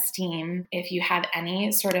don't want to steam if you have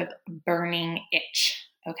any sort of burning itch.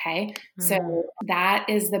 Okay. So that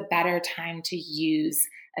is the better time to use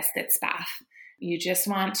a sitz bath. You just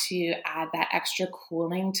want to add that extra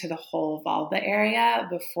cooling to the whole vulva area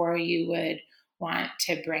before you would want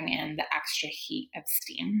to bring in the extra heat of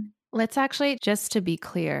steam. Let's actually, just to be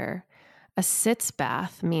clear, a sitz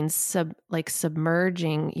bath means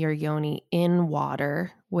submerging your yoni in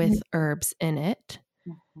water with herbs in it.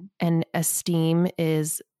 And a steam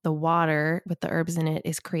is the water with the herbs in it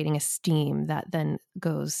is creating a steam that then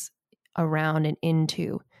goes around and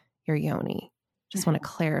into your yoni. Just want to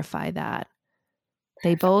clarify that.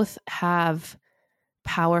 They both have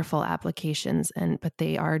powerful applications, but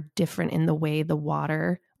they are different in the way the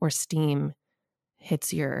water or steam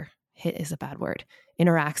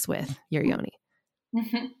interacts with your yoni.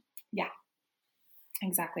 Yeah,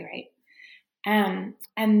 exactly right. And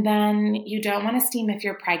then you don't want to steam if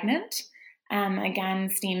you're pregnant. Again,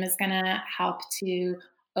 steam is going to help to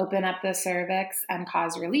open up the cervix and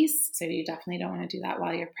cause release. So you definitely don't want to do that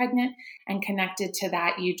while you're pregnant. And connected to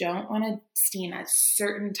that, you don't want to steam at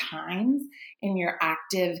certain times in your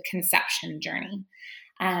active conception journey.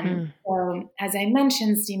 So as I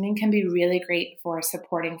mentioned, steaming can be really great for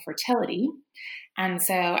supporting fertility. And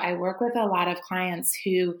so I work with a lot of clients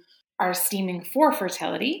who are steaming for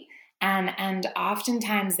fertility. And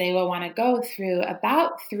oftentimes they will want to go through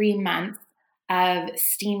about 3 months of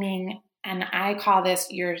steaming. And I call this,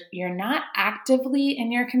 you're not actively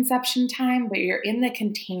in your conception time, but you're in the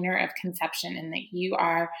container of conception, and that you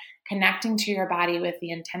are connecting to your body with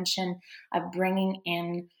the intention of bringing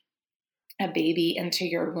in a baby into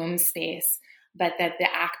your womb space, but that the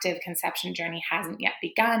active conception journey hasn't yet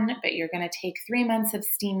begun. But you're going to take 3 months of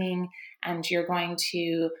steaming, and you're going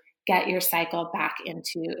to get your cycle back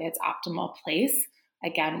into its optimal place,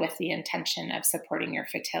 again, with the intention of supporting your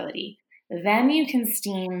fertility. Then you can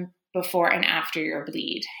steam before and after your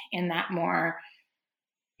bleed, in that more,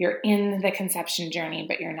 you're in the conception journey,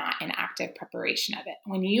 but you're not in active preparation of it.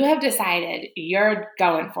 When you have decided you're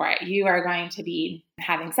going for it, you are going to be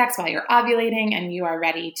having sex while you're ovulating, and you are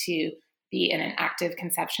ready to be in an active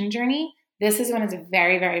conception journey, this is when it's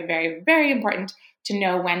very, very, very, very important to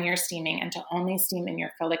know when you're steaming, and to only steam in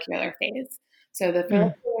your follicular phase. So the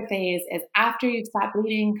follicular phase is after you've stopped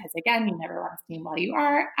bleeding, because again, you never want to steam while you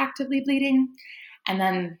are actively bleeding. And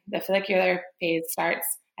then the follicular phase starts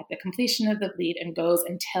at the completion of the bleed and goes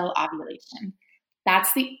until ovulation.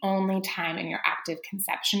 That's the only time in your active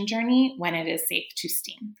conception journey when it is safe to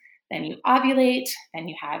steam. Then you ovulate, then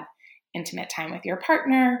you have intimate time with your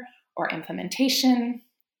partner or implementation,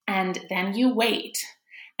 and then you wait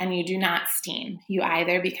and you do not steam. You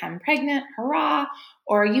either become pregnant, hurrah,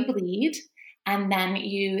 or you bleed, and then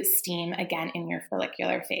you steam again in your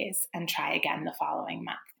follicular phase and try again the following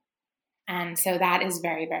month. And so that is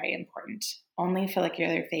very, very important. Only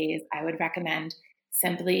follicular phase, I would recommend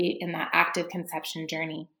simply in that active conception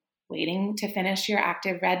journey, waiting to finish your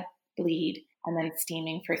active red bleed and then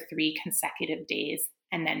steaming for 3 consecutive days,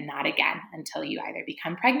 and then not again until you either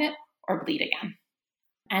become pregnant or bleed again.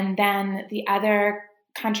 And then the other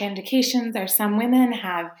contraindications are some women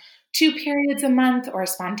have 2 periods a month or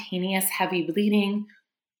spontaneous heavy bleeding.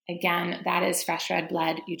 Again, that is fresh red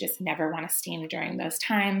blood. You just never want to steam during those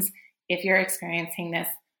times. If you're experiencing this,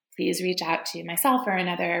 please reach out to myself or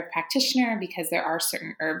another practitioner, because there are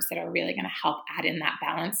certain herbs that are really going to help add in that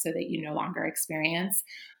balance so that you no longer experience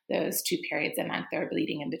those 2 periods a month or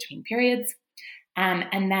bleeding in between periods.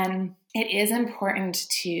 And then it is important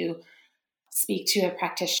to speak to a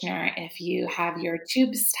practitioner if you have your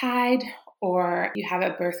tubes tied, or you have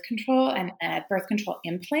a birth control and a birth control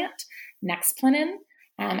implant, Nexplanon.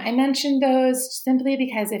 I mentioned those simply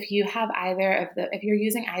because if you're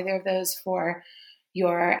using either of those for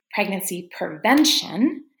your pregnancy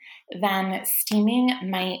prevention, then steaming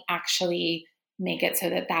might actually make it so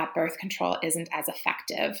that birth control isn't as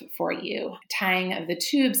effective for you. Tying of the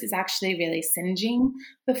tubes is actually really singeing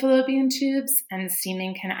the fallopian tubes, and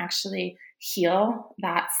steaming can actually heal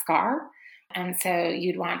that scar. And so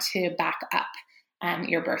you'd want to back up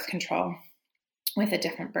your birth control with a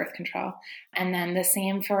different birth control. And then the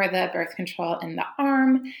same for the birth control in the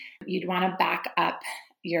arm. You'd want to back up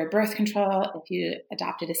your birth control if you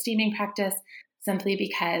adopted a steaming practice, simply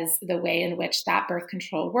because the way in which that birth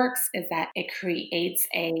control works is that it creates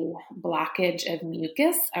a blockage of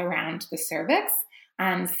mucus around the cervix.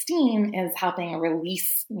 And steam is helping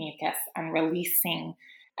release mucus and releasing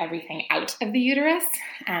everything out of the uterus.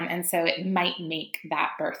 And so it might make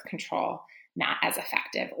that birth control not as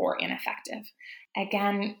effective or ineffective.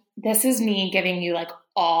 Again, this is me giving you like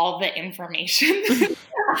all the information because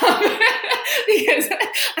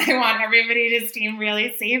I want everybody to steam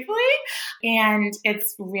really safely. And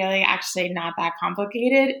it's really actually not that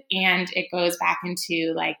complicated. And it goes back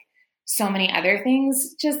into like so many other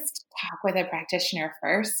things. Just talk with a practitioner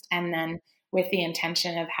first, and then with the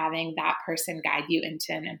intention of having that person guide you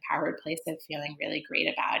into an empowered place of feeling really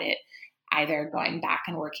great about it, either going back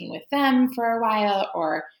and working with them for a while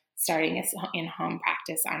or starting a in-home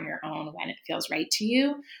practice on your own when it feels right to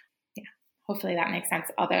you. Yeah, hopefully that makes sense.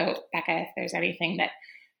 Although, Becca, if there's anything that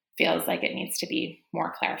feels like it needs to be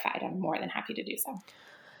more clarified, I'm more than happy to do so.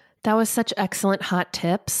 That was such excellent hot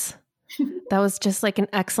tips. That was just like an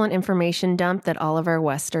excellent information dump that all of our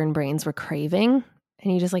Western brains were craving.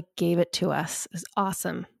 And you just like gave it to us. It was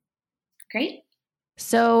awesome. Great.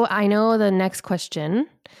 So I know the next question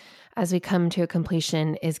as we come to a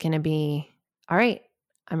completion is going to be, all right,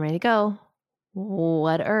 I'm ready to go.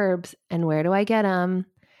 What herbs and where do I get them?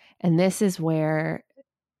 And this is where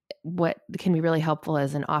what can be really helpful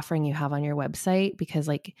is an offering you have on your website, because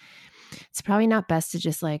like it's probably not best to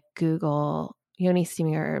just like Google yoni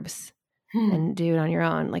steaming herbs and do it on your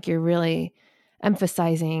own. Like you're really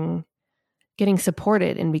emphasizing getting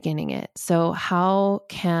supported in beginning it. So how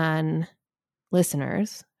can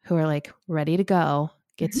listeners who are like ready to go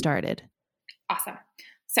get started? Awesome.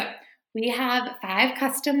 So we have 5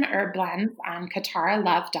 custom herb blends on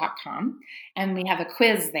kataralove.com, and we have a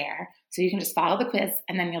quiz there. So you can just follow the quiz,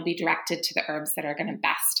 and then you'll be directed to the herbs that are going to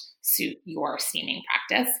best suit your steaming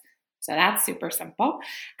practice. So that's super simple.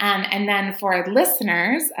 And then for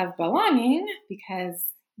listeners of Belonging, because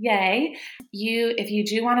yay, if you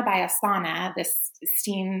do want to buy a sauna, this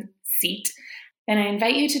steam seat, then I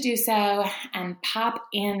invite you to do so and pop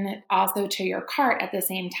in also to your cart at the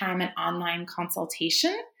same time an online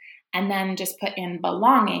consultation, and then just put in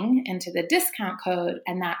Belonging into the discount code,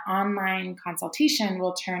 and that online consultation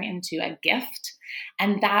will turn into a gift.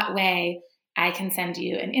 And that way I can send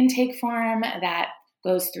you an intake form that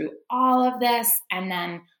goes through all of this, and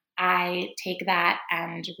then I take that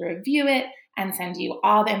and review it and send you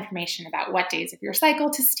all the information about what days of your cycle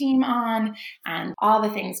to steam on and all the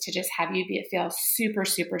things to just have you feel super,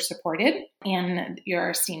 super supported in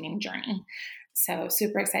your steaming journey. So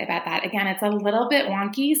super excited about that. Again, it's a little bit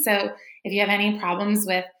wonky. So if you have any problems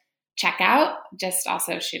with checkout, just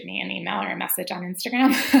also shoot me an email or a message on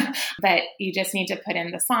Instagram. But you just need to put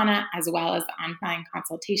in the sauna as well as the online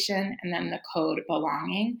consultation and then the code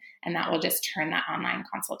Belonging, and that will just turn that online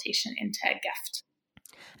consultation into a gift.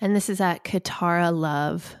 And this is at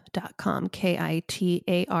kataralove.com,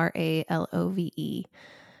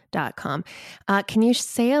 KITARALOVE.com. Can you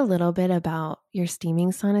say a little bit about your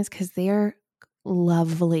steaming saunas? Because they are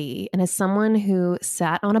lovely. And as someone who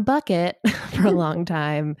sat on a bucket for a long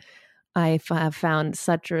time, I have found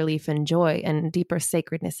such relief and joy and deeper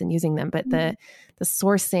sacredness in using them. But the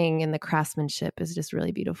sourcing and the craftsmanship is just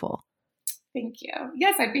really beautiful. Thank you.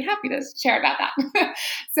 Yes, I'd be happy to share about that.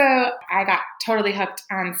 So I got totally hooked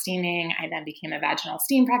on steaming. I then became a vaginal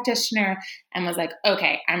steam practitioner and was like,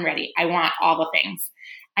 okay, I'm ready. I want all the things.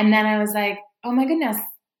 And then I was like, oh my goodness,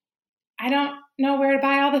 I don't know where to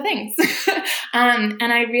buy all the things. And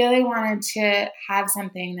I really wanted to have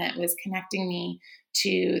something that was connecting me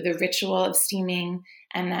to the ritual of steaming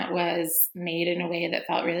and that was made in a way that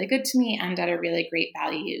felt really good to me and at a really great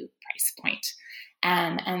value price point.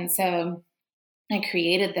 And so I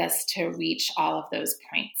created this to reach all of those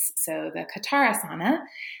points. So the Katara sauna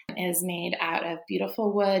is made out of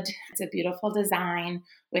beautiful wood. It's a beautiful design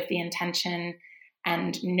with the intention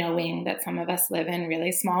and knowing that some of us live in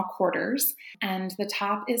really small quarters. And the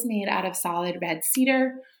top is made out of solid red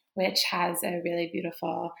cedar, which has a really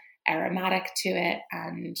beautiful aromatic to it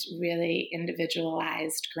and really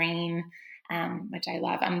individualized grain, which I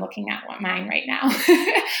love. I'm looking at mine right now.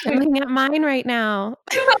 I'm looking at mine right now.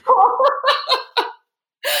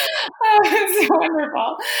 Oh, it's so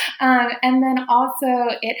wonderful. And then also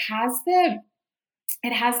it has the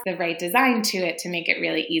right design to it to make it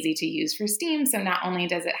really easy to use for steam. So not only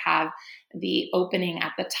does it have the opening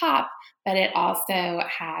at the top, but it also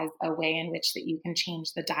has a way in which that you can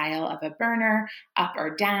change the dial of a burner up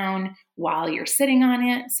or down while you're sitting on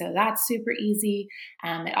it. So that's super easy.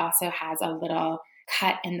 It also has a little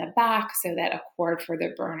cut in the back so that a cord for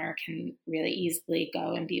the burner can really easily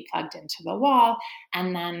go and be plugged into the wall.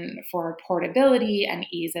 And then for portability and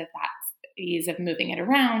ease of moving it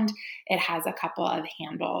around, it has a couple of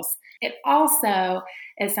handles. It also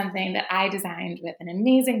is something that I designed with an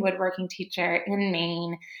amazing woodworking teacher in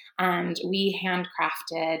Maine, and we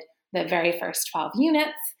handcrafted the very first 12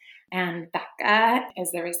 units, and Becca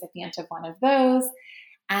is the recipient of one of those.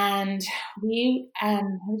 And it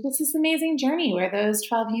was just this amazing journey where those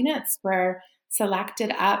 12 units were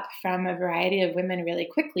selected up from a variety of women really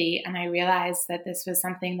quickly. And I realized that this was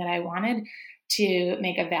something that I wanted to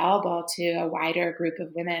make available to a wider group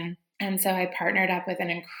of women. And so I partnered up with an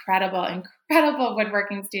incredible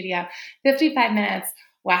woodworking studio, 55 minutes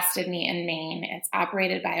west of me in Maine. It's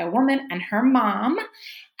operated by a woman and her mom.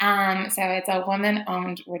 So it's a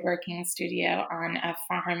woman-owned woodworking studio on a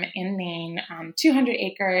farm in Maine, 200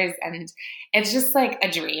 acres, and it's just like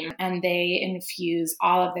a dream. And they infuse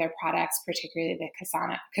all of their products, particularly the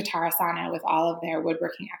Katarasana, with all of their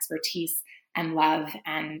woodworking expertise and love.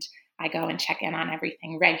 And I go and check in on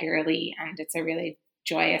everything regularly, and it's a really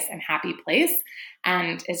joyous and happy place.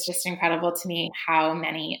 And it's just incredible to me how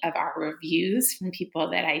many of our reviews from people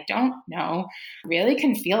that I don't know really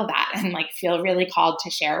can feel that and like feel really called to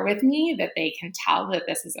share with me that they can tell that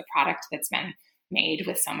this is a product that's been made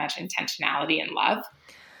with so much intentionality and love.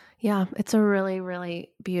 Yeah, it's a really, really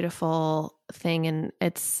beautiful thing, and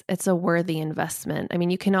it's a worthy investment. I mean,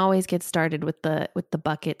 you can always get started with the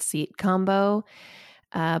bucket seat combo,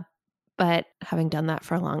 but having done that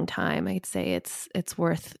for a long time, I'd say it's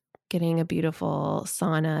worth getting a beautiful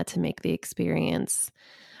sauna to make the experience.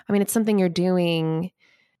 I mean, it's something you're doing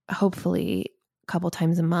hopefully a couple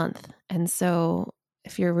times a month. And so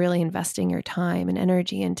if you're really investing your time and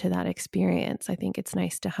energy into that experience, I think it's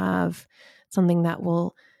nice to have something that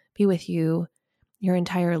will be with you your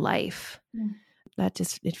entire life. That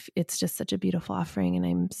just, it's just such a beautiful offering. And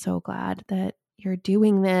I'm so glad that you're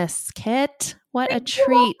doing this, Kit. What a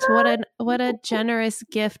treat. What a generous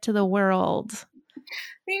gift to the world.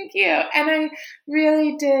 Thank you. And I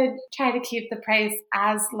really did try to keep the price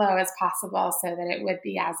as low as possible so that it would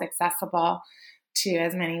be as accessible to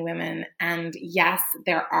as many women. And yes,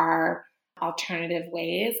 there are alternative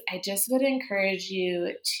ways. I just would encourage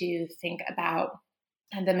you to think about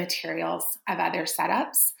the materials of other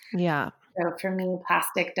setups. Yeah. So for me,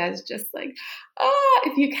 plastic does just like,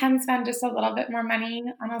 if you can spend just a little bit more money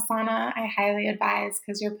on a sauna, I highly advise,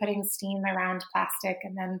 because you're putting steam around plastic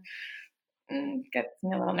and then gets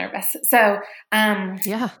me a little nervous. So,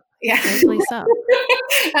 yeah. Rightly so.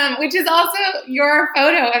 Which is also your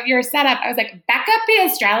photo of your setup. I was like, Becca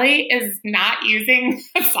Piastrelli is not using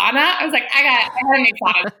a sauna. I was like, I gotta make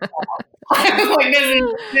sauna. I was like,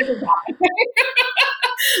 this is happening.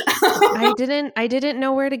 I didn't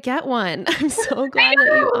know where to get one. I'm so glad that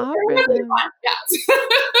you offered them. Yes.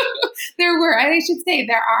 I should say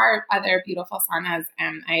there are other beautiful saunas.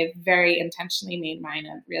 I very intentionally made mine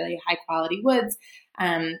of really high quality woods,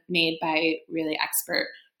 made by really expert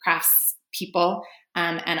crafts people.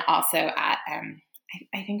 And also at,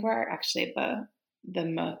 I think we're actually the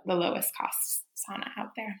lowest cost sauna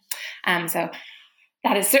out there. So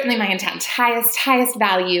that is certainly my intent. Highest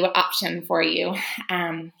value option for you.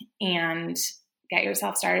 And get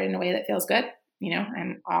yourself started in a way that feels good. You know,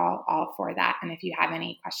 I'm all for that. And if you have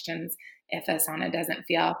any questions, if a Katarasana doesn't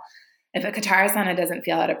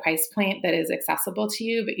feel at a price point that is accessible to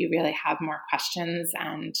you, but you really have more questions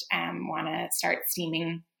and want to start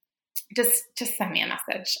steaming, just send me a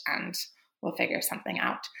message and we'll figure something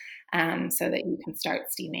out so that you can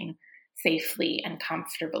start steaming safely and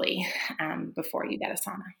comfortably before you get a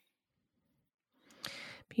sauna.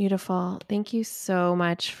 Beautiful. Thank you so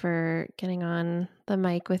much for getting on the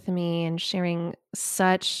mic with me and sharing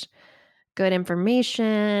such good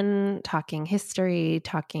information, talking history,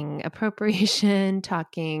 talking appropriation,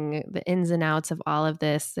 talking the ins and outs of all of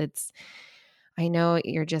this. I know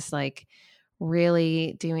you're just like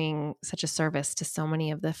really doing such a service to so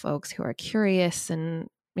many of the folks who are curious and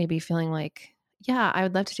maybe feeling like, yeah, I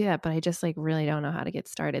would love to do that, but I just like really don't know how to get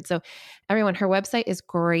started. So everyone, her website is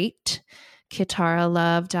great,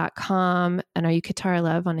 kitaralove.com. And are you Kitara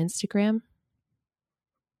Love on Instagram?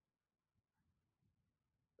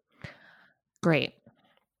 Great.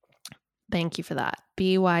 Thank you for that.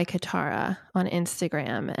 BY Kitara on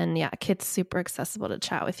Instagram. And yeah, Kit's super accessible to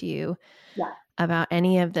chat with you about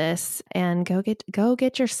any of this. And go get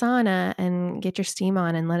your sauna and get your steam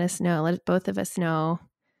on and let us know. Let both of us know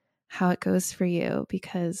how it goes for you,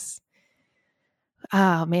 because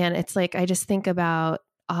oh man, it's like I just think about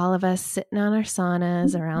all of us sitting on our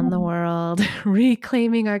saunas around the world,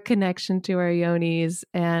 reclaiming our connection to our yonis.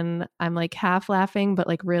 And I'm like half laughing, but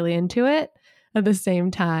like really into it at the same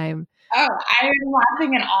time. Oh, I'm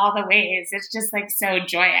laughing in all the ways. It's just like so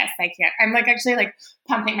joyous. I'm like actually like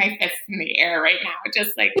pumping my fists in the air right now.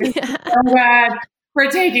 Just like, so good. We're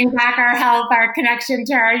taking back our health, our connection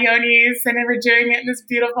to our yonis, and we're doing it in this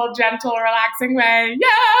beautiful, gentle, relaxing way.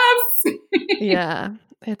 Yes! Yeah,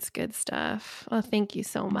 it's good stuff. Well, thank you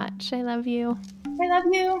so much. I love you. I love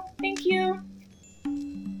you. Thank you.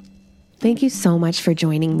 Thank you so much for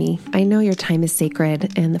joining me. I know your time is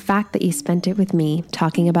sacred, and the fact that you spent it with me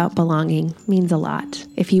talking about belonging means a lot.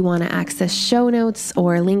 If you want to access show notes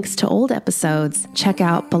or links to old episodes, check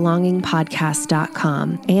out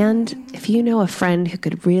belongingpodcast.com. And if you know a friend who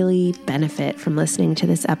could really benefit from listening to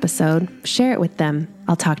this episode, share it with them.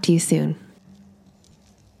 I'll talk to you soon.